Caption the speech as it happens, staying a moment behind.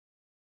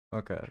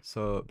Okay,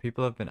 so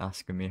people have been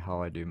asking me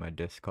how I do my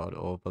Discord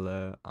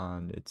overlay,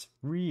 and it's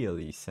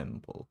really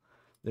simple.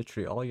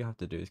 Literally, all you have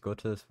to do is go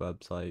to this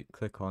website,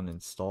 click on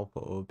install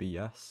for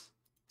OBS,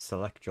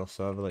 select your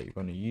server that you're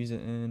going to use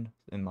it in.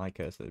 In my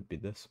case, it would be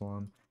this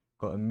one.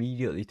 Go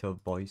immediately to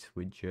voice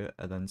widget,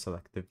 and then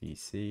select the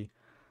VC.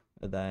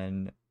 And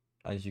then,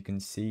 as you can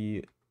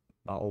see,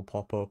 that will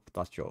pop up.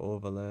 That's your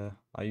overlay.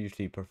 I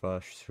usually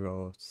prefer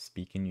show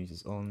speaking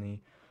users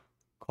only.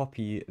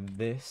 Copy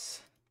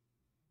this.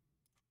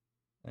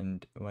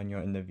 And when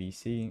you're in the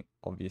VC,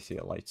 obviously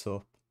it lights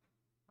up.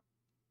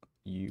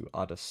 You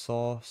add a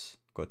source,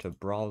 go to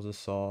browser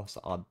source,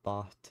 add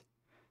that.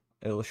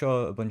 It'll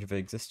show a bunch of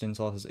existing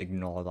sources,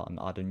 ignore that and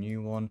add a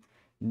new one.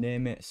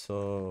 Name it,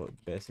 so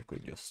basically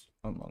just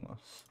Among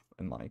Us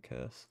in my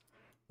case.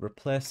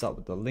 Replace that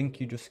with the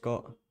link you just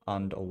got,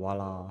 and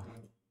voila.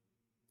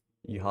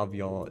 You have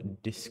your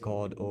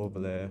Discord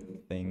overlay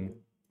thing.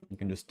 You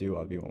can just do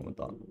whatever you want with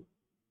that.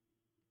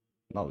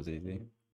 That was easy.